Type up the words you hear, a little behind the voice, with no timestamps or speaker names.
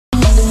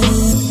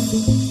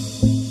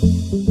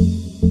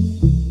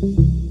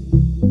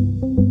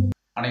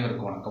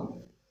அனைவருக்கும் வணக்கம்.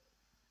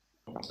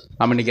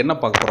 நாம் இன்றைக்கி என்ன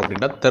பார்க்க போகிறோம்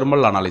அப்படின்னா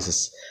thermal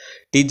analysis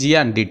TGA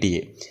and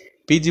DTA.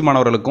 PG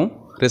மாணவர்களுக்கும்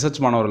ரிசர்ச்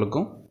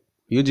மாணவர்களுக்கும்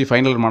யூஜி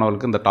ஃபைனல்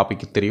மாணவர்களுக்கும் இந்த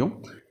டாபிக் தெரியும்.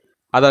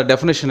 அதோட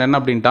டெஃபினேஷன்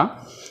என்ன அப்படின்ட்டா,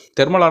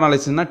 thermal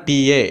அனாலிசிஸ்னா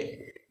TA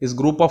is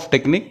group of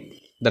technique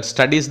that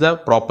studies the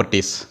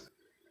properties.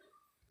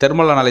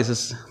 Thermal analysis,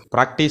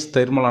 practice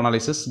thermal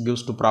analysis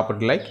gives to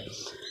property like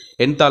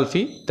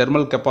enthalpy,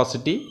 thermal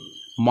capacity,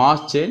 mass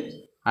change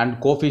and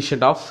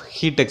coefficient of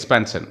heat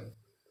expansion.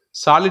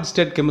 Solid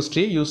state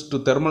chemistry used to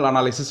thermal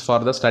analysis for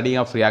the study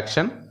of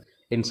reaction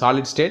in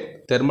solid state,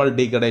 thermal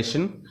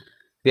degradation,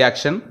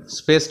 reaction,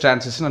 space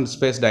transition and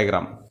space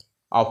diagram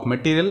of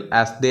material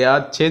as they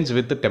are changed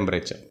with the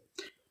temperature.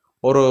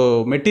 ஒரு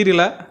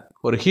மெட்டீரியலை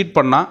ஒரு heat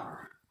பண்ணால்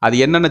அது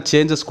என்னென்ன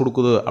changes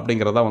கொடுக்குது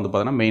அப்படிங்கிறத வந்து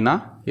பார்த்தீங்கன்னா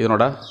மெயினாக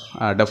இதனோட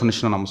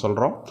டெஃபினிஷனை நம்ம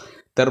சொல்கிறோம்.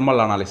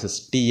 தெர்மல் அனாலிசிஸ்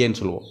TAன்னு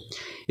சொல்லுவோம்.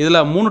 இதில்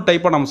 3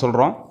 டைப்பாக நம்ம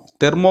சொல்கிறோம்.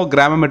 தெர்மோ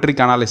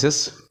கிராவிமெட்ரிக் அனாலிசிஸ்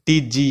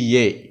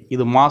TGA,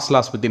 இது மாஸ்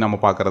லாஸ் பற்றி நம்ம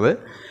பார்க்குறது.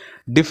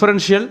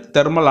 Differential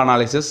thermal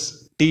analysis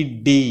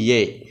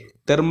TDA,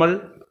 thermal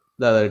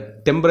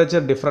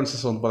temperature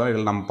differences வந்து பார்த்தீங்கன்னா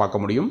இதில் நம்ம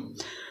பார்க்க முடியும்.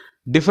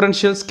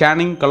 Differential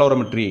scanning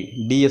கலோரோமெட்ரி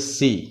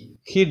DSC,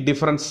 heat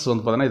differences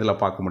வந்து பார்த்தீங்கன்னா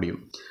இதில் பார்க்க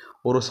முடியும்.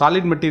 ஒரு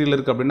சாலிட் மெட்டீரியல்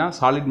இருக்குது அப்படின்னா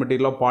சாலிட்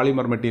மெட்டீரியலோ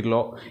பாலிமர்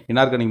மெட்டீரியலோ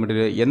இன்ஆர்கானிக்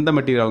மெட்டீரியல் எந்த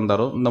மெட்டீரியல்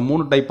இருந்தாலும் இந்த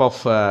 3 டைப் ஆஃப்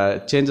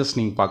சேஞ்சஸ்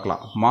நீங்கள்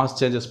பார்க்கலாம். மாஸ்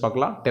சேஞ்சஸ்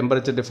பார்க்கலாம்,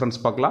 டெம்பரேச்சர் டிஃப்ரென்ஸ்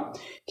பார்க்கலாம்,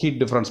 ஹீட்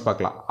டிஃப்ரென்ஸ்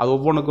பார்க்கலாம். அது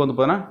ஒவ்வொன்றுக்கும் வந்து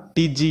பார்த்தீங்கன்னா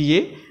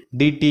TGA,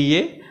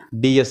 DTA,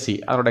 DSC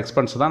அதோட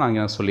எக்ஸ்பென்ஸ் தான்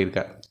நான்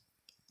சொல்லியிருக்கேன்.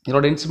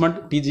 இதோட இன்ஸ்ட்ருமெண்ட்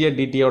TGA,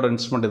 DTAவோட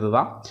இன்ஸ்ட்ருமெண்ட் இது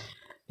தான்.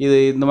 இது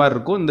இந்த மாதிரி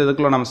இருக்கும். இந்த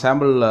இதுக்குள்ள நம்ம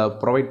சாம்பிள்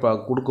ப்ரொவைட்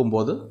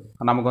கொடுக்கும்போது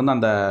நமக்கு வந்து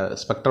அந்த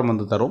ஸ்பெக்ட்ரம்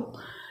வந்து தரும்.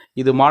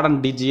 இது மாடர்ன்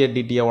TGA,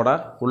 DTAவோட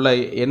உள்ள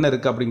என்ன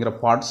இருக்குது அப்படிங்கிற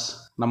பார்ட்ஸ்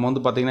நம்ம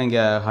வந்து பார்த்திங்கன்னா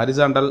இங்கே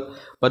ஹரிசாண்டல்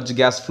பர்ஜ்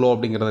கேஸ் ஃப்ளோ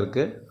அப்படிங்கிறது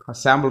இருக்குது,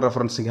 சாம்பிள்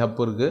ரெஃபரன்ஸிங்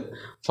ஹப் இருக்குது,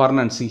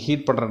 ஃபர்னன்ஸ்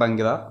ஹீட் பண்ணுற இடம்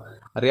இங்கே தான்,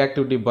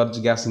 ரியாக்டிவிட்டி பர்ஜ்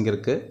கேஸ் இங்கே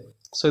இருக்குது.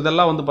 ஸோ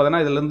இதெல்லாம் வந்து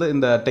பார்த்தீங்கன்னா இதுலேருந்து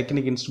இந்த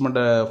டெக்னிக்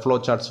இன்ஸ்ட்ருமெண்ட் ஃப்ளோ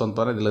சார்ட்ஸ் வந்து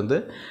பார்த்தீங்கன்னா இதுலேருந்து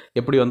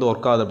எப்படி வந்து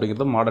ஒர்க் ஆகுது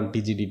அப்படிங்கிறது மாடர்ன்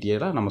TGA,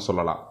 DTAவில் நம்ம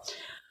சொல்லலாம்.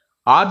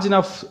 ஆர்ஜின்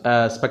ஆஃப்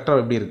ஸ்பெக்ட்ரம்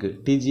எப்படி இருக்குது,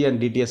 TGA அண்ட்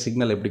DTA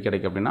சிக்னல் எப்படி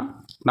கிடைக்கும் அப்படின்னா,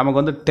 நமக்கு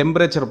வந்து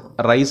டெம்பரேச்சர்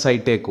ரைஸ்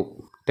ஆகிட்டே இருக்கும்.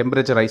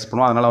 டெம்பரேச்சர் ரைஸ்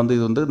பண்ணுவோம். அதனால் வந்து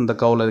இது வந்து இந்த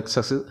கவுல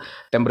எக்ஸஸ்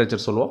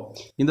டெம்பரேச்சர் சொல்லுவோம்.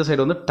 இந்த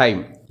சைடு வந்து டைம்,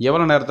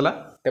 எவ்வளோ நேரத்தில்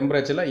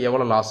டெம்பரேச்சரில்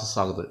எவ்வளோ லாஸஸ்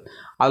ஆகுது.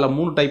 அதில்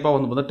 3 டைப்பாக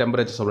வந்து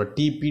டெம்பரேச்சர் சொல்லுவோம்.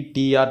 TP,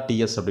 TR,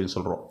 TS அப்படின்னு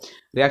சொல்கிறோம்.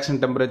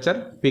 Reaction temperature,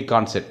 P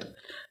concept.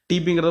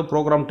 TPங்கிறது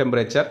program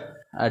temperature,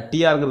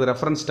 TRங்கிறது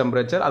reference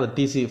temperature, அது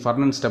TC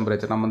ஃபர்னன்ஸ்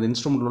டெம்பரேச்சர் நம்ம அந்த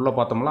இன்ஸ்ட்ருமெண்ட் உள்ள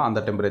பார்த்தோம்னா அந்த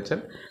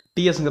டெம்பரேச்சர்.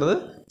 TSங்கிறது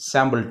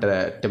சாம்பிள்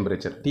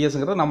டெம்பரேச்சர்,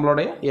 TSங்கிறது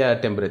நம்மளுடைய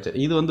டெம்பரேச்சர்.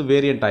 இது வந்து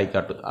வேரியண்ட் ஆகி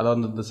காட்டும்.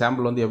 அதாவது இந்த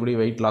சாம்பிள் வந்து எப்படி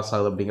வெயிட் லாஸ்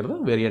ஆகுது அப்படிங்கிறது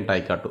வேரியண்ட்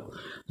ஆகி காட்டும்.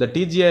 இந்த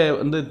TGA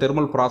வந்து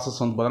தெர்மல்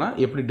ப்ராசஸ் வந்து பார்த்தீங்கன்னா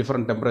எப்படி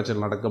டிஃப்ரெண்ட்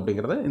டெம்பரேச்சர் நடக்கும்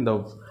அப்படிங்கிறது இந்த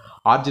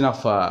ஆர்ஜின்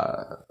ஆஃப்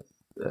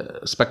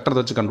ஸ்பெக்ட்ரத்தை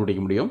வச்சு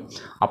கண்டுபிடிக்க முடியும்.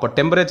 அப்போ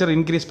டெம்பரேச்சர்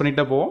இன்க்ரீஸ்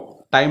பண்ணிகிட்டே போவோம்,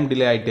 டைம்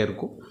டிலே ஆகிட்டே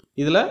இருக்கும்.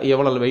 இதில்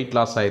எவ்வளோ வெயிட்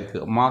லாஸ் ஆகிருக்கு,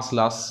 மாஸ்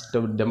லாஸ்,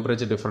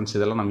 டெம்பரேச்சர் டிஃப்ரென்ஸ்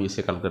இதெல்லாம் நம்ம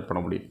ஈஸியாக கால்குலேட்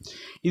பண்ண முடியும்.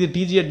 இது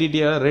TGA,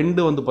 DTA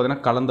ரெண்டு வந்து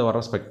பார்த்திங்கன்னா கலந்து வர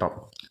ஸ்பெக்ட்ரம்.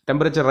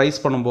 டெம்பரேச்சர்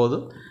ரைஸ் பண்ணும்போது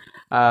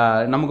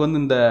நமக்கு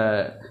வந்து இந்த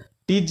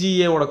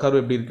TGAவோட கர்வ்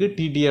எப்படி இருக்குது,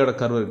 TDAவோட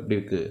கர்வ் எப்படி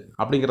இருக்குது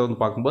அப்படிங்கிறத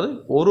வந்து பார்க்கும்போது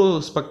ஒரு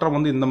ஸ்பெக்ட்ரம்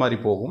வந்து இந்த மாதிரி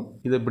போகும்,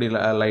 இது இப்படி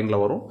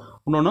லைனில் வரும்.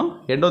 இன்னொன்று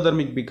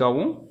எண்டோதெர்மிக்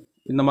பீக்காகவும்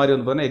இந்த மாதிரி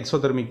வந்து பார்த்தீங்கன்னா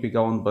எக்ஸோதெர்மிக்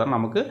பீக்காகவும் வந்து பார்த்தீங்கன்னா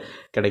நமக்கு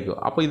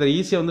கிடைக்கும். அப்போ இதை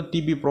ஈஸியாக வந்து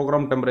TP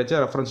program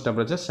temperature, reference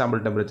temperature,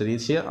 sample temperature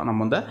ஈஸியாக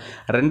நம்ம வந்து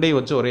ரெண்டையும்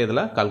வச்சு ஒரே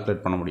இதில்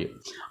கால்குலேட் பண்ண முடியும்.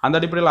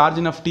 அந்த அடிப்படையில்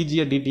ஆர்ஜின் ஆஃப்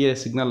TGA, DTA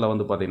சிக்னலில்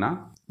வந்து பார்த்திங்கன்னா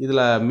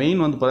இதில் மெயின்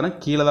வந்து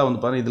பார்த்தீங்கன்னா கீழே தான் வந்து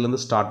பார்த்தீங்கன்னா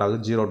இதுலேருந்து ஸ்டார்ட் ஆகுது.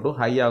 0 to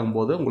ஹை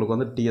ஆகும்போது உங்களுக்கு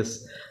வந்து TS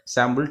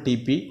சாம்பிள்,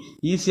 TP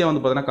ஈஸியாக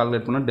வந்து பார்த்தீங்கன்னா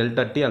கால்குலேட் பண்ணால்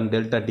ΔT அண்ட்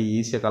ΔT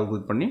ஈஸியாக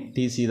கால்குலேட் பண்ணி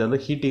TC இதை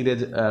வந்து ஹீட்டிங்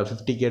ரேஜ்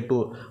 50 K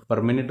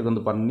பர் மினிட்டுக்கு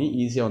வந்து பண்ணி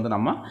ஈஸியாக வந்து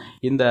நம்ம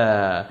இந்த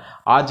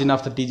origin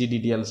of the TG,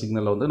 DTL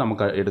சிக்னலில் வந்து நமக்கு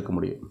எடுக்க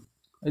முடியும்.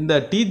 இந்த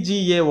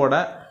TGAவோட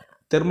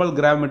தெர்மல்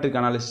கிராவிமெட்ரிக்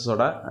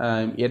அனாலிசிஸோட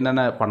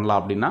என்னென்ன பண்ணலாம்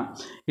அப்படின்னா,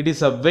 it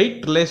is a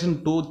wait relation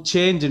to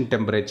change in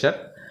temperature.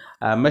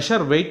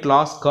 Measure weight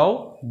loss curve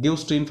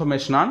gives to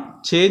information on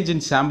change in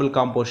sample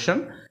composition,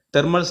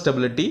 thermal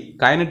stability,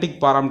 kinetic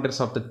parameters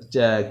of the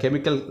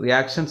chemical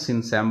reactions in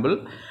sample.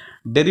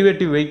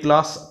 Derivative weight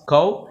loss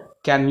curve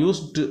can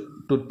use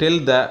to tell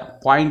the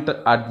point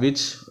at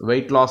which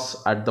weight loss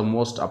at the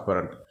most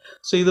apparent.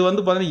 So இது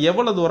வந்து பார்த்தீங்கன்னா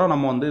எவ்வளோ தூரம்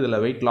நம்ம வந்து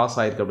இதில் weight loss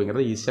ஆகிருக்கு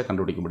அப்படிங்கிறத ஈஸியாக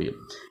கண்டுபிடிக்க முடியும்.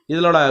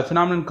 இதோட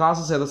ஃபினாமினல்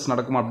காசஸ் எதாச்சும்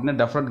நடக்கும் அப்படின்னா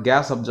different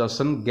case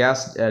absorption,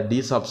 case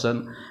டீசாப்ஷன்,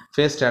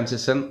 face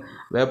transition,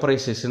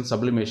 vaporisation,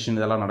 sublimation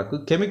இதெல்லாம்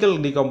நடக்கும். கெமிக்கல்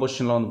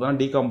டீகாம்போசிஷனில் வந்து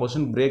பார்த்தீங்கன்னா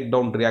decomposition, break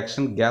down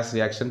reaction, case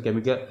reaction,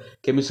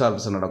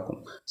 கெமிசார்ப்ஷன் நடக்கும்.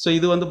 ஸோ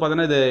இது வந்து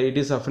பார்த்தீங்கன்னா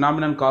it is a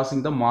phenomenal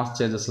causing the mass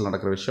சேஞ்சஸில்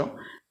நடக்கிற விஷயம்.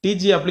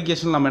 TGA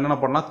அப்ளிகேஷன் நம்ம என்னென்ன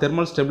பண்ணலாம்,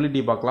 தெர்மல்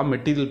ஸ்டெபிலிட்டி பார்க்கலாம்,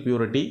 material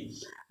purity,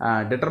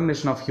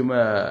 determination of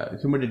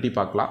humidity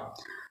பார்க்கலாம்.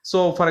 ஸோ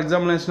ஃபார்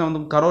எக்ஸாம்பிளேஷன் வந்து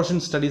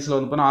கரோஷன் ஸ்டடீஸில்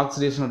வந்து பார்த்தீங்கன்னா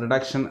ஆக்சிடேஷன்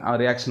ரிடக்ஷன்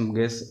ரியாக்ஷன்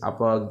கேஸ்,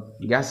 அப்போ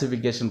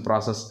கேசிஃபிகேஷன்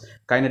process,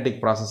 kinetic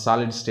process,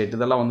 solid state,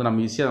 இதெல்லாம் வந்து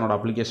நம்ம ஈஸியாக அதனோட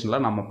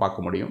அப்ளிகேஷனில் நம்ம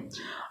பார்க்க முடியும்.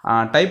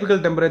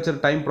 டைப்பிக்கல் டெம்பரேச்சர்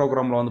டைம்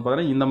ப்ரோக்ராமில் வந்து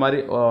பார்த்தீங்கன்னா இந்த மாதிரி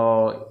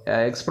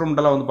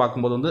எக்ஸ்பெரிமெண்டலாக வந்து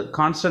பார்க்கும்போது வந்து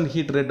கான்ஸ்டன்ட்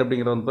ஹீட் ரேட்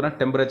அப்படிங்கிறது வந்து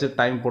பார்த்தீங்கன்னா டெம்பரேச்சர்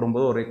டைம்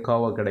போடும்போது ஒரு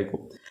கர்வாக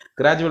கிடைக்கும்.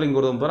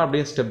 கிராஜுவலிங்கிறது வந்து பார்த்தீங்கன்னா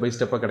அப்படியே ஸ்டெப் பை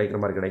ஸ்டெப்பாக கிடைக்கிற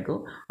மாதிரி கிடைக்கும்.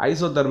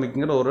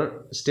 ஐசோதெர்மிக்ங்கிற ஒரு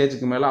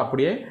ஸ்டேஜுக்கு மேலே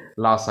அப்படியே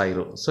லாஸ்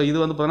ஆயிரும். ஸோ இது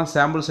வந்து பார்த்தீங்கன்னா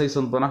சாம்பிள் சைஸ்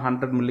வந்து பார்த்தீங்கன்னா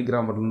 100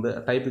 மில்லிகிராம் இருந்து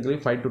டைப்பிக்கலி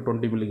 5 to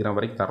 20 மில்லிகிராம்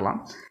வரைக்கும் தரலாம்.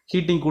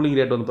 ஹீட்டிங் கூலிங்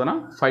ரேட் வந்து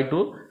பார்த்தீங்கன்னா 5 to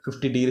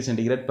 50 degree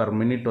centigrade per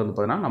minute வந்து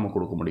பார்த்தீங்கன்னா நம்ம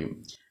கொடுக்க முடியும்.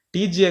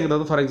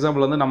 டிஜிஏங்கிறது ஃபார்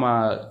எக்ஸாம்பிள் வந்து நம்ம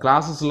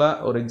கிளாஸஸில்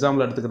ஒரு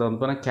எக்ஸாம்பிள் எடுத்துக்கிறது வந்து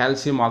பார்த்தீங்கன்னா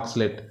கால்சியம்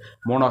ஆக்சிலேட்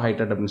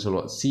மோனோஹைட்ரேட் அப்படின்னு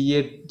சொல்லுவோம்.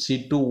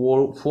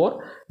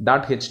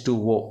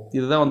 CaC2O4.H2O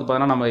இதுதான் வந்து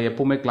பார்த்தீங்கன்னா நம்ம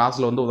எப்போவுமே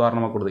கிளாஸில் வந்து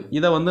உதாரணமாக கொடுது.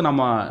 இதை வந்து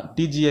நம்ம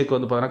டிஜிஏக்கு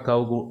வந்து பார்த்தீங்கன்னா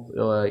கவுக்கு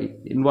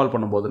இன்வால்வ்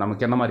பண்ணும்போது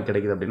நமக்கு என்ன மாதிரி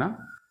கிடைக்குது அப்படின்னா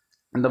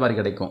இந்த மாதிரி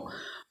கிடைக்கும்.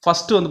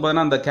 ஃபஸ்ட்டு வந்து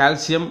பார்த்தீங்கன்னா அந்த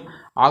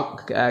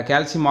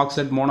கால்சியம்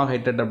ஆக்சைடு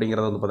மோனோஹைட்ரேட்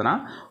அப்படிங்கிறது வந்து பார்த்தீங்கன்னா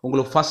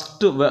உங்களுக்கு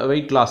ஃபஸ்ட்டு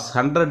வெயிட் லாஸ்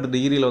 100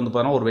 டிகிரியில் வந்து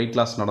பார்த்தீங்கன்னா ஒரு வெயிட்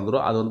லாஸ்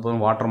நடந்துடும். அது வந்து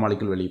பார்த்தீங்கன்னா வாட்டர்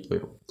மாலிக்யூல் வெளியே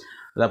போயிடும்.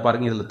 அதை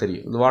பாருங்கள், இதில்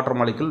தெரியும், இது வாட்டர்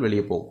மாலிக்யூல்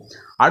வெளியே போகும்.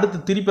 அடுத்து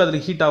திருப்பி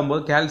அதில் ஹீட்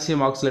ஆகும்போது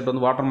கால்சியம் ஆக்சைடு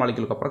வந்து வாட்டர்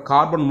மாலிக்யூலுக்கு அப்புறம்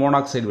கார்பன்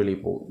மோனாக்சைடு வெளியே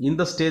போகும்.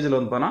 இந்த ஸ்டேஜில்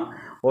வந்து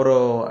பார்த்தீங்கன்னா ஒரு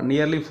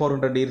நியர்லி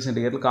 400 டிகிரி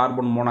சென்டிகிரேடில்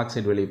கார்பன்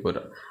மோனாக்சைடு வெளியே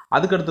போயிடும்.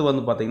 அதுக்கடுத்து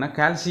வந்து பார்த்தீங்கன்னா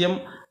கால்சியம்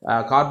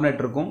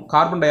கார்பனேட் இருக்கும்,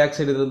 கார்பன் டை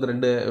ஆக்சைடு இருந்து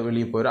 2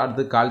 வெளியே போயிடும்.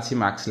 அடுத்து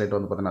கால்சியம் ஆக்சிலேட்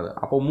வந்து பார்த்தீங்கன்னா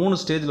அப்போ 3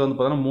 ஸ்டேஜில் வந்து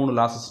பார்த்தீங்கன்னா 3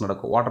 லாசஸ்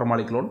நடக்கும். Water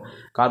molecule,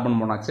 carbon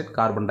monoxide,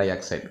 carbon di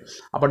oxide.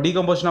 அப்போ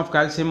டீகம்போசிஷன் ஆஃப்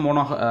கால்சியம்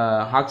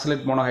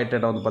ஆக்சிலேட்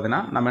மோனோஹைட்ரேட் வந்து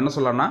பார்த்தீங்கன்னா நம்ம என்ன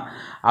சொல்லலாம்னா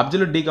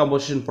absolute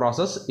decomposition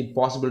process it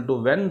possible to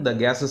when the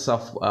cases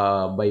of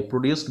by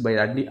produced by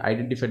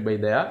identified by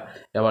their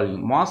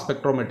evolving. Mass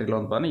ஸ்பெக்ட்ரோமெட்ரியில்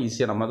வந்து பார்த்தீங்கன்னா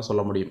ஈஸியாக நம்ம அதை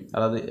சொல்ல முடியும்.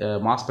 அதாவது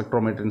மாஸ்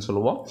ஸ்பெக்ட்ரோமெட்ரின்னு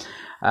சொல்லுவோம்.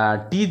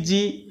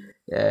 டிஜி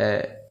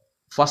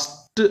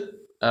ஃபஸ்ட்டு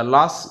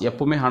லாஸ்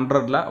எப்போவுமே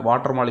 100ல்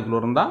வாட்டர் மாலிக்யூல்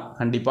இருந்தால்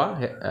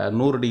கண்டிப்பாக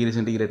 100 டிகிரி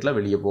சென்டிகிரேட்டில்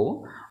வெளியே போகும்.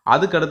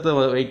 அதுக்கடுத்து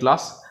வெயிட்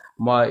லாஸ்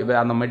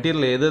அந்த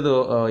மெட்டீரியல் எது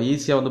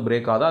ஈஸியாக வந்து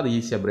பிரேக் ஆகுதோ அது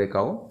ஈஸியாக பிரேக்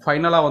ஆகும்.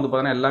 ஃபைனலாக வந்து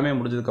பார்த்தீங்கன்னா எல்லாமே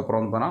முடிஞ்சதுக்கப்புறம்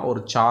வந்து பார்த்தீங்கன்னா ஒரு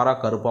சாராக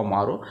கருப்பாக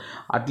மாறும்.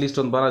 அட்லீஸ்ட்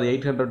வந்து பார்த்தீங்கன்னா அது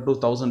 800 to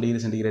 1000 டிகிரி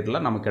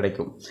சென்டிகிரேட்டில் நமக்கு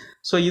கிடைக்கும்.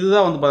 ஸோ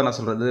இதுதான் வந்து பார்த்தீங்கன்னா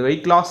சொல்கிறது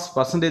வெயிட் லாஸ்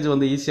பர்சன்டேஜ்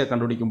வந்து ஈஸியாக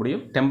கண்டுபிடிக்க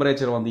முடியும்,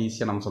 டெம்பரேச்சர் வந்து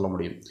ஈஸியாக நம்ம சொல்ல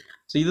முடியும்.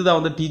 ஸோ இதுதான்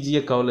வந்து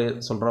டிஜிஏ கவலை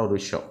சொல்கிற ஒரு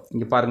விஷயம்.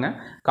 இங்கே பாருங்கள்,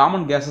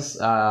 common gases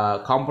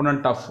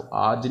component of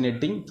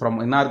ஆர்ஜினேட்டிங் from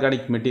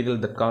inorganic material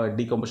that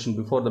decomposition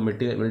before the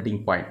material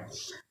melting point.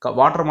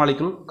 Water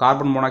molecule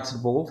carbon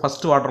monoxide போகும்.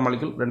 ஃபஸ்ட்டு வாட்டர்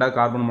மாலிக்யூல், ரெண்டாவது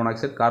carbon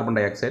monoxide, carbon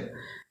di oxide.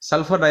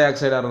 Sulphur tie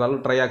ஆக்சைடாக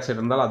இருந்தாலும் ட்ரை ஆக்சைடு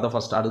இருந்தாலும் அதை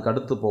ஃபஸ்ட், அதுக்கு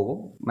அடுத்து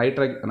போகும்.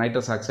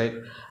 Nitrous oxide,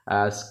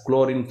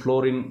 chlorine,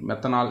 fluorine,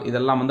 methanol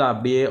இதெல்லாம் வந்து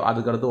அப்படியே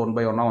அதுக்கடுத்து 1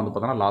 by 1 வந்து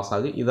பார்த்தோன்னா லாஸ்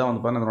ஆகுது. இதான்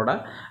வந்து பார்த்தீங்கன்னா இதனோட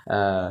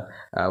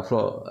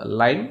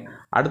லைன்.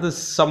 அடுத்து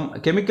some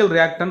chemical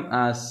ரியாக்டன்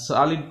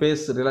solid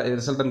base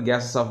resultant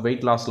gases of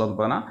weight லாஸில் வந்து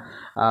பார்த்தீங்கன்னா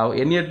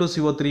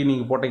Na2CO3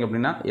 நீங்கள் போட்டிங்க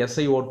அப்படின்னா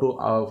SiO2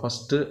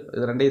 ஃபஸ்ட்டு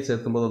இது ரெண்டையும்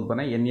சேர்த்தும்போது வந்து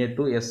பார்த்தீங்கன்னா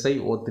Na2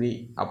 SiO3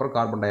 அப்புறம்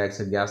கார்பன் டை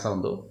ஆக்சைடு கேஸாக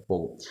வந்து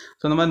போகும்.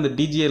 ஸோ இந்த மாதிரி இந்த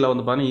டிஜிஏல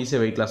வந்து பார்த்தீங்கன்னா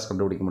ஈஸியாக வெயிட் லாஸ்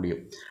கண்டுபிடிக்க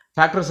முடியும்.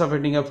 Factors of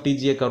heating of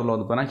TGA கர்வில்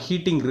வந்து பார்த்தீங்கன்னா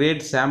heating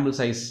rate, sample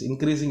size,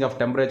 increasing of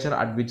temperature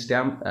at which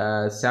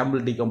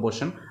sample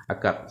decomposition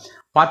occur,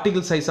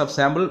 particle size of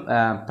sample,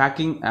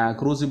 packing,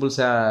 crucible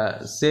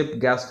shape,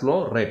 gas flow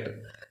rate,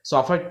 so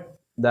affect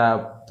the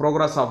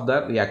progress of the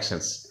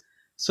reactions.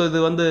 So இது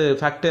வந்து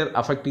factor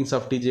அஃபெக்டிங்ஸ்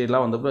of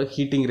டிஜிலாம் வந்து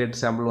heating rate,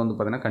 sample வந்து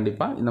பார்த்தீங்கன்னா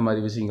கண்டிப்பாக இந்த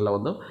மாதிரி விஷயங்களை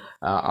வந்து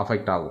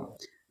அஃபெக்ட் ஆகும்.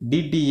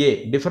 DTA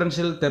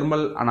டிஃபரன்ஷியல்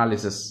தெர்மல்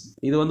அனாலிசிஸ்,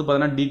 இது வந்து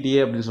பார்த்தீங்கன்னா DTA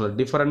அப்படின்னு சொல்லுவாங்க,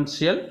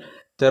 differential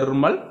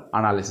thermal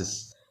analysis.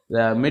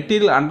 The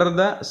material under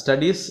the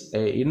studies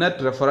inert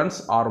reference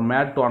are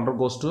made to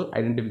undergoes to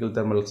identical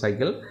thermal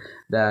cycle.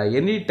 The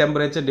any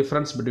temperature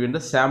difference between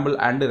the sample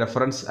and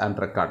reference and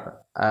record.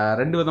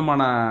 ரெண்டு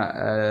விதமான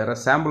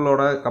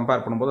சாம்பிளோட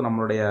compare பண்ணும்போது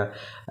நம்மளுடைய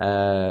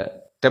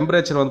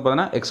temperature வந்து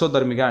பார்த்தீங்கன்னா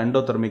எக்ஸோதெர்மிக்கா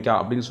எண்டோதெர்மிக்கா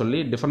அப்படின்னு சொல்லி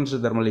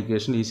differential thermal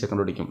equation ஈஸியாக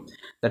கண்டுபிடிக்கும்.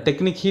 The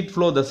technique heat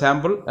flow the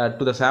sample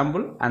to the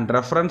sample and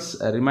reference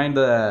remain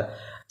the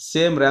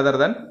same rather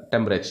than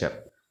temperature.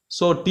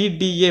 So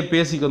TTA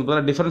பேசிக் வந்து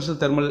பார்த்தீங்கன்னா டிஃபரன்ஷியல்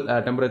தெர்மல்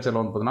டெம்பரேச்சரில்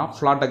வந்து பார்த்தீங்கன்னா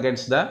flat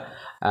against the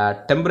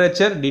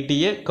temperature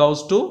DTA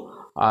கவுஸ் to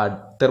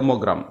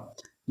தெர்மோகிராம்.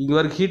 இங்கே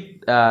வரைக்கும் heat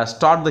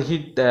start the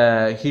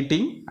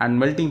heating and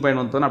melting point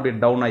வந்து பார்த்தீங்கன்னா அப்படியே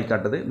டவுன் ஆகி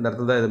காட்டுது. இந்த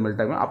இடத்துல தான் இது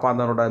மெல்ட் ஆகும். அப்போ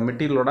அதனோட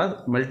மெட்டீரியலோட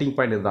மெல்டிங்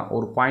பாயிண்ட் இதுதான்.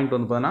 ஒரு பாயிண்ட்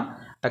வந்து பார்த்தீங்கன்னா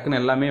டக்குன்னு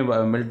எல்லாமே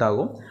மெல்ட்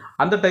ஆகும்.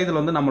 அந்த டைத்தில்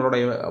வந்து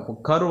நம்மளுடைய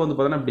கர்வ் வந்து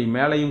பார்த்தீங்கன்னா இப்படி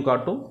மேலேயும்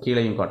காட்டும்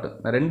கீழேயும் காட்டும்,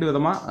 ரெண்டு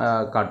விதமாக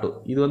காட்டும்.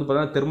 இது வந்து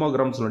பார்த்தீங்கன்னா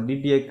தெர்மோகிராம் சொல்லுவோம்.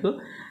 DTAக்கு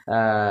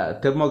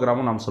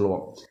தெர்மோகிராமும் நாம்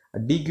சொல்லுவோம்.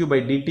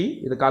 dQ/dt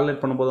இது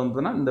கால்குலேட் பண்ணும்போது வந்து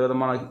பார்த்தீங்கன்னா இந்த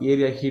விதமான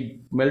area heat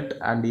melt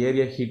and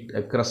area heat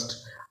crust,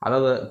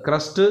 அதாவது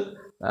க்ரஸ்ட்டு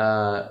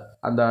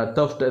அந்த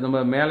தெஃப்ட் நம்ம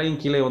மேலேயும்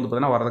கீழே வந்து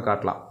பார்த்தீங்கன்னா வரதை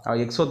காட்டலாம்.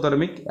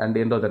 Exothermic and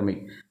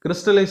endothermic.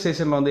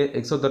 கிறிஸ்டலைசேஷனில் வந்து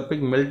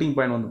எக்ஸோதெர்மிக், மெல்டிங்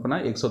பாயிண்ட் வந்து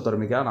பார்த்தீங்கன்னா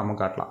எக்ஸோதெர்மிக்காக நம்ம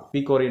காட்டலாம்.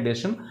 Peak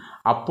orientation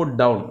up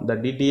down the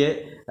DTA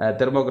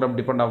தெர்மோகிராஃப்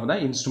depend of the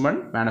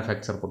instrument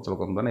manufacture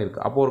பொறுத்தளவுக்கு வந்து தானே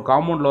இருக்குது. அப்போ ஒரு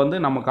காம்பவுண்டில் வந்து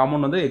நம்ம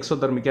காம்பவுண்ட் வந்து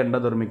எக்ஸோதெர்மிக்கா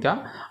எண்டோதெர்மிக்கா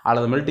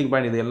அல்லது மெல்டிங்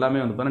பாயிண்ட் இது எல்லாமே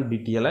வந்து பார்த்தீங்கன்னா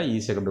DTAல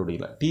ஈஸியாக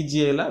கண்டுபிடிக்கலாம்.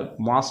 TGAல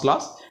மாஸ்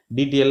லாஸ்,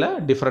 DTAல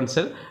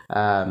டிஃபரன்ஷியல்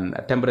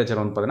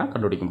டெம்பரேச்சர் வந்து பார்த்தீங்கன்னா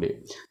கண்டுபிடிக்க முடியும்.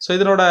 ஸோ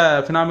இதனோட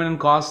phenomenon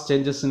cos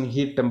changes in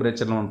heat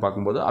டெம்பரேச்சர்னு நம்ம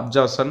பார்க்கும்போது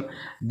absorption,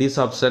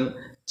 desorption,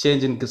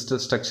 change in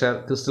crystal structure,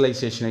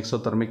 crystallisation,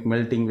 exothermic,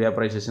 melting,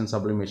 vaporisation,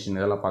 sublimation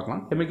இதெல்லாம்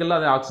பார்க்கலாம். கெமிக்கலில்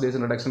அது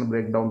oxidation, reduction,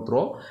 break down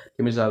throw,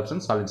 chemical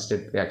option, solid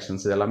state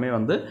reactions இது எல்லாமே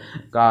வந்து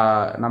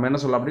நம்ம என்ன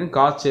சொல்லலாம் அப்படின்னு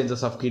காஸ்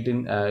சேஞ்சஸ் ஆஃப்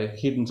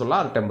ஹீட்னு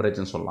சொல்லலாம், அது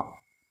டெம்பரேச்சர்னு சொல்லலாம்.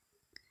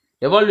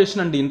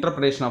 Evaluation and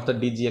interpretation of the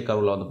DGA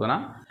கர்வில் வந்து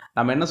பார்த்தீங்கன்னா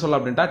நம்ம என்ன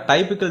சொல்லலாம் அப்படின்ட்டா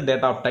typical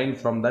data obtain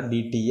from the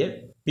DTA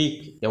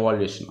peak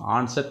evaluation,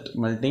 onset,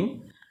 melting,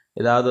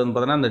 ஏதாவது வந்து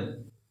பார்த்தீங்கன்னா இந்த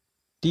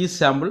T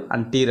sample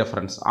and T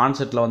reference.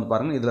 ஆன்செட்டில் வந்து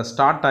பாருங்கள் இதில்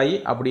ஸ்டார்ட் ஆகி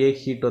அப்படியே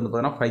ஹீட் வந்து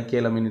பார்த்தீங்கன்னா 5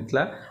 kL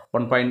மினிட்டில்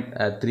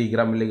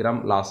 1.3 மில்லிகிராம்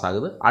லாஸ்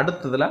ஆகுது.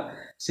 அடுத்ததில்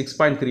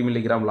 6.3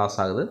 மில்லிகிராம் லாஸ்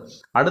ஆகுது.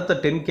 அடுத்த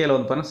 10 kL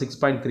வந்து பார்த்தீங்கன்னா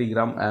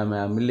 6.3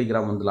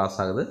 மில்லிகிராம் வந்து லாஸ்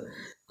ஆகுது.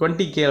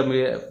 20 kL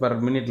per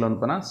மினிட்டில் வந்து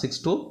பார்த்தீங்கன்னா 6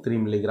 to 3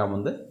 மில்லிகிராம்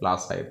வந்து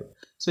லாஸ் ஆகிடுது.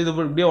 ஸோ இது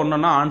இப்படியே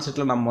ஒன்றுனா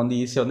ஆன்செட்டில் நம்ம வந்து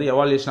ஈஸியாக வந்து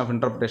எவால்யூஷன் ஆஃப்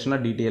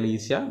இன்டர்பிரேஷனில் DTAல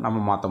ஈஸியாக நம்ம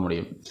மாற்ற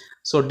முடியும்.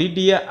 ஸோ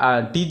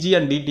TG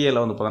அண்ட்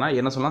DTAல வந்து பார்த்தீங்கன்னா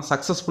என்ன சொல்லலாம்,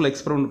 successful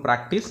experiment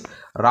practice,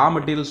 raw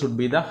material should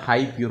be the high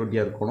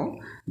பியூரிட்டியாக இருக்கணும்.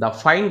 த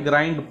fine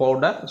grind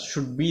powder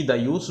should be the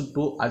use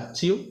to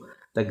achieve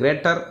the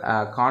greater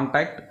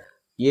contact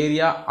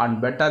area and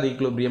better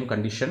equilibrium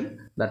condition.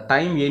 The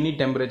time any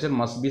temperature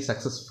must be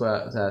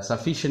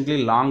sufficiently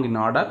long in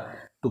order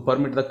to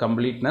permit the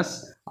completeness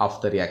of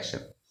the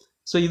reaction.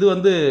 So இது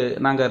வந்து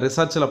நாங்கள்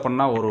ரிசர்ச்சில்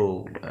பண்ண ஒரு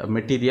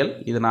material,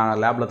 இது நான்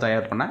லேபில்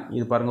தயார் பண்ணேன்.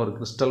 இது பாருங்கள் ஒரு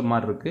கிறிஸ்டல்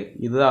மாதிரி இருக்குது,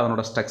 இது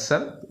அதனோட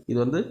ஸ்ட்ரக்சர். இது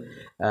வந்து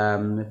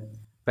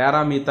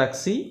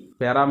பேராமீத்தாக்சி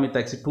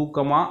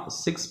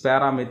 2,6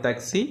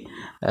 பேராமீத்தாக்சி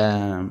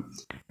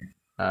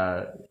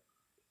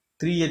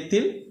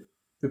 3-ethyl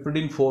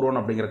பிப்ரிடின் 4,1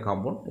 அப்படிங்கிற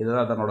காம்பவுண்ட்.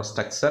 இதுதான் அதனோட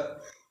ஸ்ட்ரக்சர்.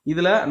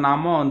 இதில்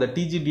நாம் அந்த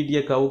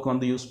TG-DTA கவுக்கு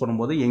வந்து யூஸ்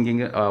பண்ணும்போது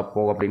எங்கெங்கே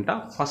போகும் அப்படின்ட்டா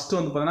ஃபஸ்ட்டு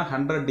வந்து பார்த்தீங்கன்னா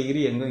 100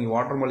 டிகிரி இங்கே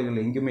வாட்டர்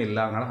மாலிகுல் எங்கேயுமே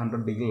இல்லை, அதனால்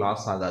 100 டிகிரி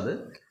லாஸ் ஆகாது.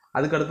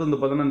 அதுக்கடுத்து வந்து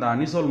பார்த்தீங்கன்னா இந்த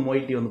அனிசோல்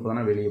மொய்ட்டி வந்து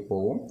பார்த்தீங்கன்னா வெளியே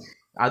போகும்.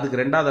 அதுக்கு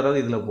ரெண்டாவது தடவை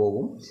இதில்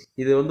போகும்.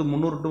 இது வந்து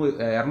 300 to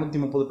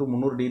 230 to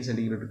 300 டிகிரி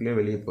சென்டிகிரேட்டுக்குள்ளே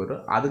வெளியே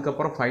போயிடும்.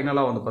 அதுக்கப்புறம்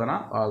ஃபைனலாக வந்து பார்த்தீங்கன்னா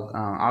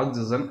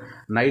ஆக்சிஜன்,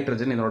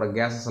 நைட்ரஜன் இதனோட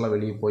கேஸஸ் எல்லாம்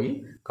வெளியே போய்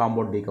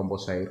காம்பவுண்ட்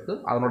டீகம்போஸ் ஆகிருக்கு.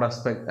 அதனோட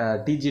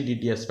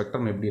TG-DTA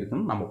ஸ்பெக்ட்ரம் எப்படி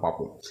இருக்குன்னு நம்ம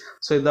பார்ப்போம்.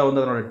 ஸோ இதான்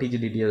வந்து அதனோட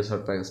TG-DTA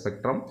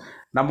ஸ்பெக்ட்ரம்.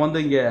 நம்ம வந்து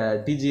இங்கே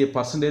TGA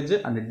பர்சன்டேஜ்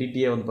அண்ட்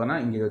DTA வந்து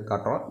பார்த்தீங்கன்னா இங்கே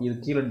காட்டுறோம். இது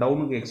கீழே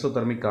டவுனுக்கு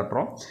எக்ஸோதெர்மிக்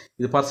காட்டுறோம்.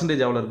 இது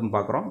பர்சன்டேஜ் எவ்வளோ இருக்குன்னு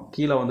பார்க்குறோம்.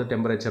 கீழே வந்து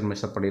டெம்பரேச்சர்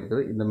மெஷர்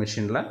பண்ணியிருக்குது இந்த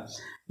மிஷினில்.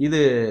 இது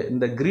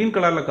இந்த க்ரீன்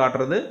கலரில்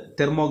காட்டுறது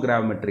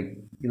தெர்மோகிராவிமெட்ரிக்.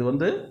 இது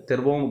வந்து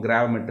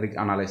தெர்மோகிராவிமெட்ரிக்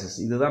அனாலிசிஸ்.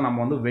 இதுதான்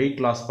நம்ம வந்து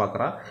வெயிட் லாஸ்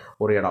பார்க்குற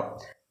ஒரு இடம்.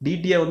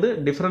 DTA வந்து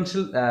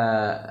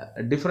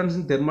டிஃபரன்ஸ்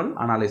இன் தெர்மல்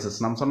அனாலிசிஸ்.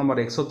 நம்ம சொன்ன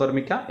மாதிரி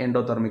எக்ஸோதெர்மிக்கா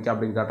எண்டோதெர்மிக்கா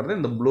அப்படின்னு காட்டுறது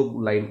இந்த ப்ளூ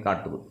லைன்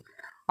காட்டுது.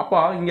 அப்போ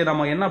இங்கே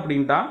நம்ம என்ன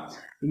அப்படின்ட்டா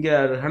இங்கே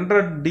 100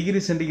 டிகிரி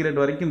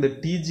சென்டிகிரேட் வரைக்கும் இந்த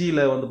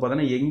TGயில் வந்து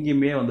பார்த்தீங்கன்னா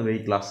எங்கேயுமே வந்து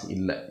வெயிட் லாஸ்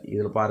இல்லை.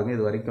 இதில் பாருங்கள்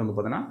இது வரைக்கும் வந்து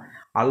பார்த்தீங்கன்னா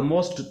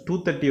ஆல்மோஸ்ட்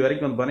 230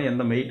 வரைக்கும் வந்து பார்த்தீங்கன்னா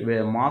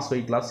எந்த மாஸ்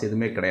வெயிட் லாஸ்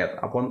எதுவுமே கிடையாது.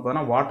 அப்போ வந்து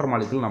பார்த்தீங்கன்னா வாட்டர்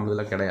மாலிகுல் நம்ம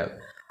இதில் கிடையாது.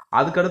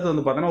 அதுக்கடுத்து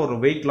வந்து பார்த்தீங்கன்னா ஒரு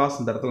வெயிட் லாஸ்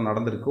இந்த இடத்துல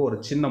நடந்திருக்கு. ஒரு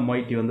சின்ன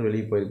மொய்ட்டி வந்து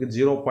வெளியே போயிருக்கு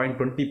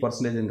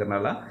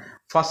 0.20%ங்கிறனால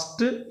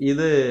ஃபஸ்ட்டு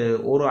இது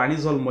ஒரு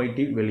அனிசோல்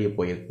மொய்ட்டி வெளியே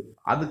போயிருக்கு.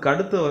 அதுக்கு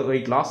அடுத்த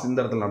வெயிட் லாஸ் இந்த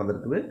இடத்துல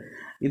நடந்திருக்குது.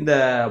 இந்த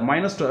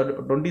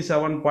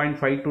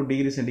 -27.52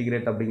 டிகிரி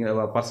சென்டிகிரேட் அப்படிங்கிற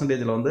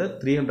பர்சன்டேஜில் வந்து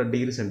 300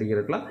 டிகிரி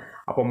சென்டிகிரேட்டில்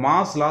அப்போ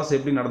மாஸ் லாஸ்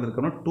எப்படி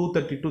நடந்திருக்குன்னா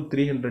 230 to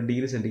 300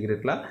 டிகிரி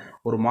சென்டிகிரேட்டில்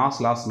ஒரு மாஸ்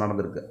லாஸ்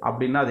நடந்திருக்கு.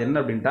 அப்படின்னா அது என்ன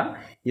அப்படின்ட்டா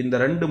இந்த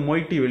 2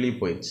 மொய்ட்டி வெளியே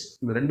போயிடுச்சு.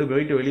 இந்த 2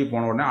 மொய்ட்டி வெளியே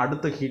போன உடனே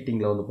அடுத்த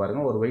ஹீட்டிங்கில் வந்து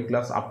பாருங்கள் ஒரு வெயிட்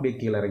லாஸ் அப்படியே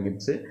கீழே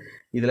இறங்கிடுச்சு.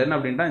 இதில் என்ன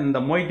அப்படின்ட்டா இந்த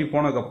மொய்ட்டி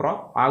போனதுக்கப்புறம்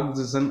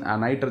ஆக்சிஜன்,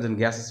 நைட்ரஜன்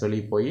கேஸஸ்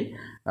வெளியே போய்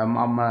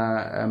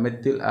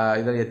மெத்தில்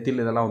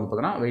எத்தில் இதெல்லாம் வந்து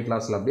பார்த்தீங்கன்னா வெயிட்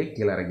லாஸில் அப்படியே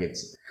கீழே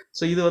இறங்கிடுச்சு.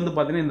 ஸோ இது வந்து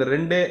பார்த்தீங்கன்னா இந்த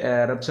ரெண்டே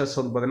ரெப்சர்ஸ்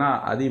வந்து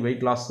பார்த்தீங்கன்னா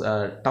வெயிட் லாஸ்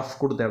டஃப்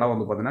கொடுத்த இடம்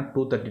வந்து பார்த்தீங்கன்னா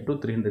 230 to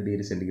 300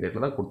 டிகிரி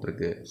சென்டிகிரேட்டில் தான்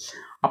கொடுத்துருக்கு.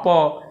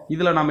 அப்போது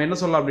இதில் நம்ம என்ன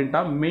சொல்லலாம்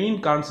அப்படின்ட்டா மெயின்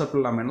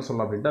கான்செப்டில் நம்ம என்ன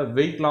சொல்லலாம் அப்படின்ட்டா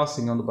வெயிட் லாஸ்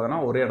இங்கே வந்து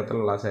பார்த்தீங்கன்னா ஒரே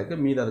இடத்துல லாஸ் ஆகிருக்கு.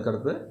 மீது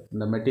அதுக்கடுத்து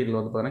இந்த மெட்டீரியல்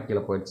வந்து பார்த்தீங்கன்னா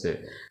கீழே போயிடுச்சு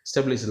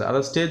ஸ்டெபிலிஸில்.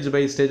 அதாவது ஸ்டேஜ்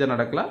பை ஸ்டேஜாக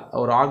நடக்கல.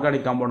 ஒரு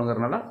ஆர்கானிக்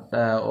காம்பவுண்டுங்கிறனால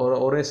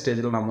ஒரே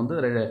ஸ்டேஜில் நம்ம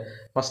வந்து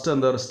ஃபஸ்ட்டு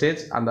அந்த ஒரு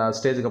ஸ்டேஜ், அந்த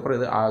ஸ்டேஜுக்கு அப்புறம்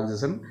இது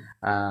ஆக்சிஜன்,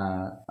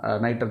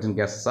 நைட்ரஜன்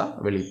கேஸஸாக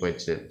வெளியே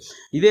போயிடுச்சு.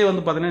 இதே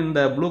வந்து பார்த்தீங்கன்னா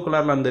இந்த ப்ளூ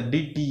கலரில் அந்த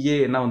DTA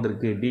என்ன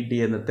வந்திருக்கு,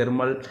 DTA இந்த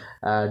தெர்மல்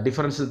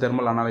டிஃபரன்ஷியல்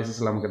தெர்மல்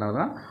அனாலிசிஸ் நமக்கு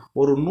என்னதுன்னா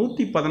ஒரு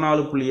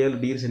 114.7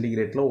 டிகிரி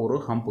சென்டிகிரேட்டில் ஒரு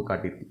ஹம்ப்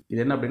காட்டியிருக்கு.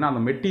 இது என்ன அப்படின்னா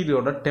அந்த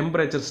மெட்டீரியலோட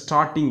டெம்பரேச்சர்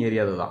ஸ்டார்டிங்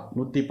ஏரியா தான்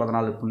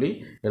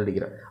 114.7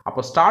 டிகிரி.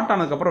 அப்போ ஸ்டார்ட்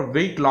ஆனதுக்கப்புறம்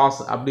வெயிட்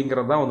லாஸ்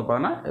அப்படிங்கிறது தான் வந்து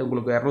பார்த்தீங்கன்னா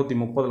உங்களுக்கு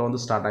 230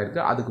 வந்து ஸ்டார்ட்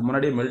ஆகிருக்கு. அதுக்கு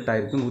முன்னாடியே மெல்ட்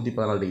ஆகிருக்கு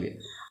 114 டிகிரி.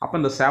 அப்போ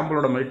இந்த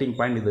சாம்பிளோட மெல்ட்டிங்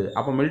பாயிண்ட் இது.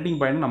 அப்போ மெல்ட்டிங்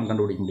பாயிண்ட் நம்ம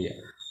கண்டுபிடிக்க முடியும்.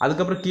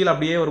 அதுக்கப்புறம் கீழே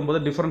அப்படியே வரும்போது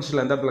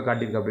டிஃபரன்ஷியல் எந்த இடத்துல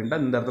காட்டியிருக்கு அப்படின்ட்டா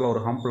இந்த இடத்துல ஒரு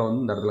ஹம்பில்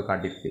வந்து இந்த இடத்துல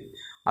காட்டியிருக்கு.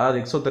 அதாவது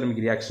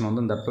எக்ஸோதெர்மிக் ரியாக்ஷன்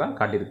வந்து இந்த இடத்துல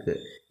காட்டியிருக்கு.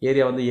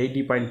 ஏரியா வந்து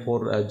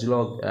 80.4 ஜிலோ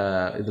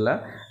இதில்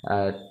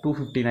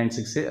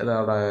 259.6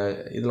 அதோட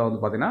இதில் வந்து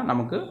பார்த்திங்கன்னா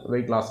நமக்கு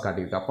வெயிட் லாஸ்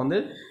காட்டியிருக்கு. அப்போ வந்து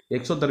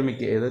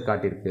எக்ஸோதெர்மிக் இது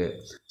காட்டியிருக்கு.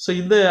 ஸோ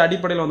இந்த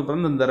அடிப்படையில் வந்து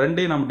பார்த்திங்கன்னா இந்த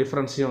ரெண்டையும் நம்ம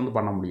டிஃப்ரென்ஸையும் வந்து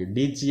பண்ண முடியும்.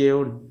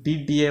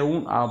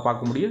 டிடிஏவும்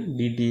பார்க்க முடியும்,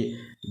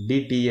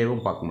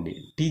 டிடிஏவும் பார்க்க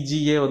முடியும்.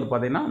 டிஜிஏ வந்து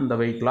பார்த்திங்கன்னா இந்த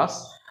வெயிட் லாஸ்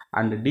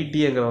அண்ட்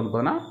டிடிஏங்கிறது வந்து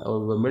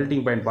பார்த்திங்கன்னா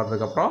மெல்டிங் பாயிண்ட்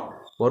பார்த்ததுக்கப்புறம்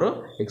ஒரு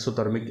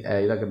எக்ஸோதெர்மிக்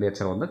இதாக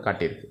நேச்சர் வந்து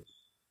காட்டியிருக்கு.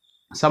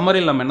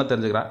 சம்மரியில் நம்ம என்ன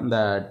தெரிஞ்சுக்கிறோம், இந்த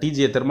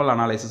டிஜிஏ தெர்மல்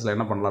அனாலிசிஸில்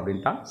என்ன பண்ணலாம்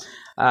அப்படின்ட்டா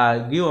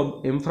give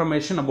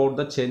information about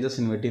the changes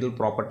in material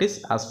properties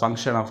as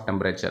function of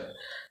temperature.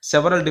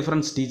 Several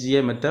different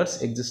TGA methods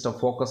exist to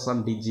focus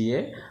on TGA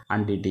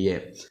and DTA.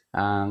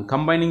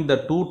 Combining the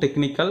two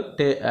technical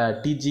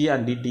TGA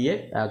and DTA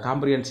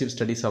comprehensive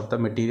studies of the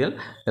material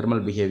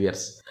thermal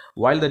behaviors.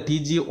 While the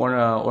TGA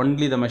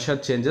only the measure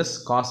changes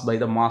caused by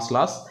the mass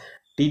loss,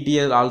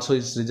 TTA also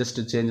is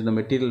registered change in the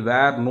material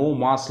where no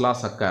mass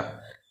loss occur.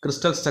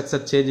 Crystal structure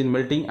change in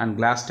melting and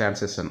glass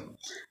transition.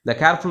 The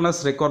carefulness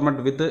requirement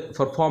with the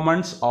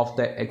performance of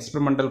the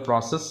experimental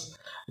process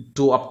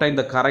to obtain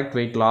the correct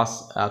weight loss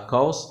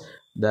curves,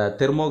 the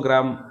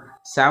thermogram,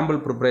 sample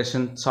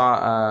preparation,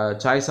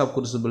 choice of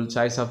crucible,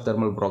 choice of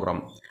thermal program.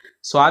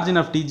 So origin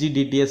of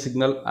TG-DTA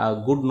signal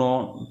good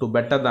known to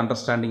better the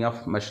understanding of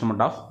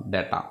measurement of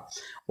data.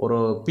 ஒரு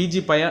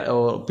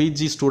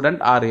PG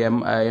student R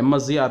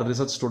MSc R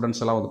research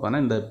students எல்லாம் வந்து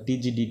பார்த்தீங்கன்னா இந்த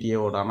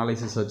டிஜிடிடிஏவோட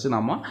analysis வச்சு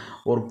நம்ம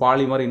ஒரு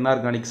polymer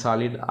inorganic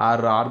solid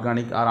R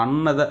organic R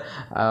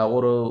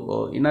ஒரு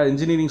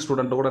engineering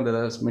student கூட இந்த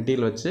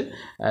மெட்டீரியல் வச்சு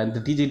இந்த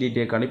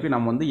டிஜிடிடிஏக்கு அனுப்பி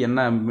நம்ம வந்து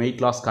என்ன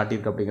வெயிட் லாஸ்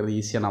காட்டியிருக்கு அப்படிங்கிறது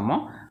ஈஸியாக நம்ம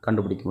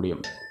கண்டுபிடிக்க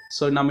முடியும்.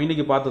 ஸோ நம்ம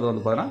இன்றைக்கி பார்த்தது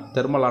வந்து பார்த்தீங்கன்னா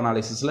தெர்மல்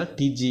அனாலிசிஸில்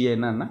டிஜிஏ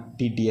என்ன,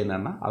 டிடிஏ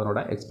என்ன, அதனோட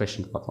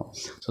எக்ஸ்பிரஷன் பார்த்தோம்.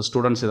 ஸோ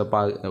ஸ்டூடெண்ட்ஸ் இதை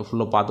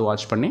ஃபுல்லாக பார்த்து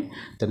வாட்ச் பண்ணி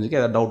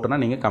தெரிஞ்சுக்க எதாவது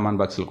டவுட்னா நீங்கள்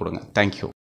கமெண்ட் பாக்ஸில் கொடுங்க. தேங்க்யூ.